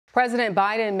President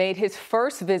Biden made his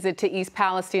first visit to East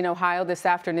Palestine, Ohio this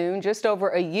afternoon, just over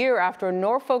a year after a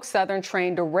Norfolk Southern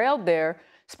train derailed there,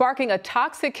 sparking a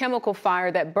toxic chemical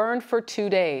fire that burned for 2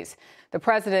 days. The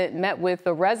president met with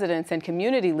the residents and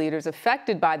community leaders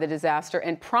affected by the disaster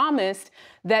and promised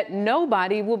that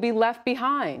nobody will be left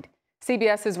behind.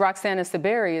 CBS's Roxana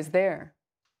Saberi is there.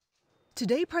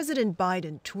 Today, President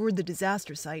Biden toured the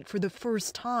disaster site for the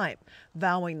first time,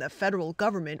 vowing the federal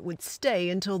government would stay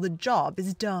until the job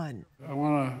is done.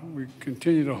 We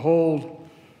continue to hold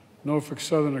Norfolk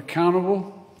Southern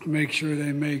accountable, make sure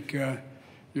they make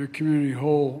your community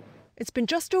whole. It's been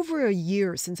just over a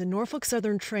year since a Norfolk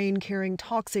Southern train carrying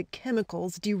toxic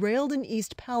chemicals derailed in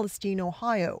East Palestine,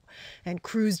 Ohio, and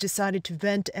crews decided to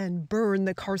vent and burn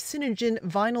the carcinogen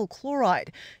vinyl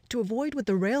chloride to avoid what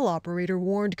the rail operator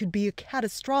warned could be a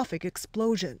catastrophic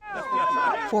explosion.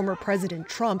 Former President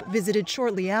Trump visited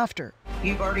shortly after.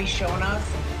 You've already shown us,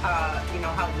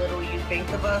 how little you think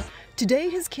of us. Today,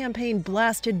 his campaign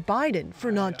blasted Biden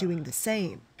for not doing the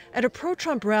same. At a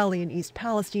pro-Trump rally in East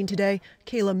Palestine today,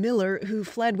 Kayla Miller, who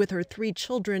fled with her 3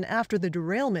 children after the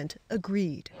derailment,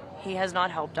 agreed. He has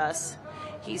not helped us.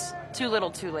 He's too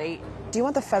little too late. Do you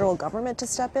want the federal government to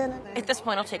step in? At this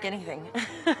point, I'll take anything.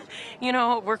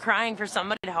 We're crying for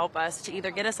somebody to help us, to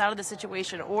either get us out of the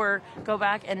situation or go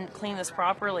back and clean this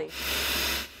properly.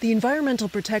 The Environmental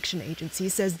Protection Agency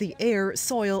says the air,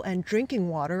 soil, and drinking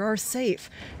water are safe,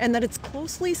 and that it's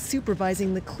closely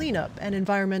supervising the cleanup and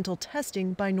environmental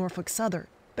testing by Norfolk Southern.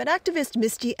 But activist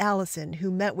Misty Allison, who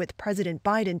met with President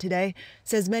Biden today,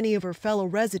 says many of her fellow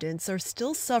residents are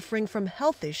still suffering from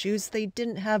health issues they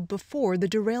didn't have before the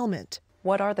derailment.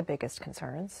 What are the biggest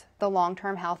concerns? The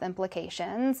long-term health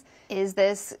implications. Is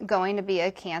this going to be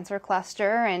a cancer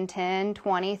cluster in 10,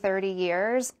 20, 30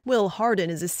 years? Will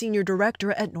Hardin is a senior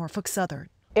director at Norfolk Southern.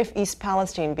 If East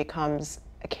Palestine becomes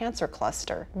a cancer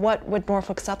cluster, what would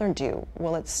Norfolk Southern do?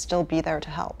 Will it still be there to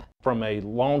help? From a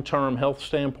long-term health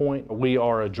standpoint, we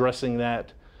are addressing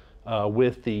that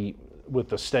with the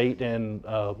state and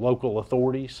local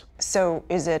authorities. So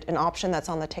is it an option that's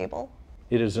on the table?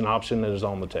 It is an option that is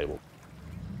on the table.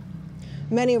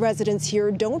 Many residents here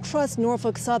don't trust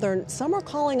Norfolk Southern. Some are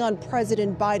calling on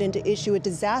President Biden to issue a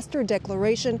disaster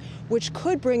declaration, which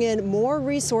could bring in more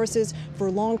resources for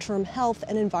long-term health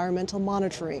and environmental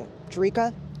monitoring.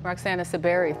 Jerika? Roxana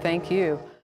Saberi, thank you.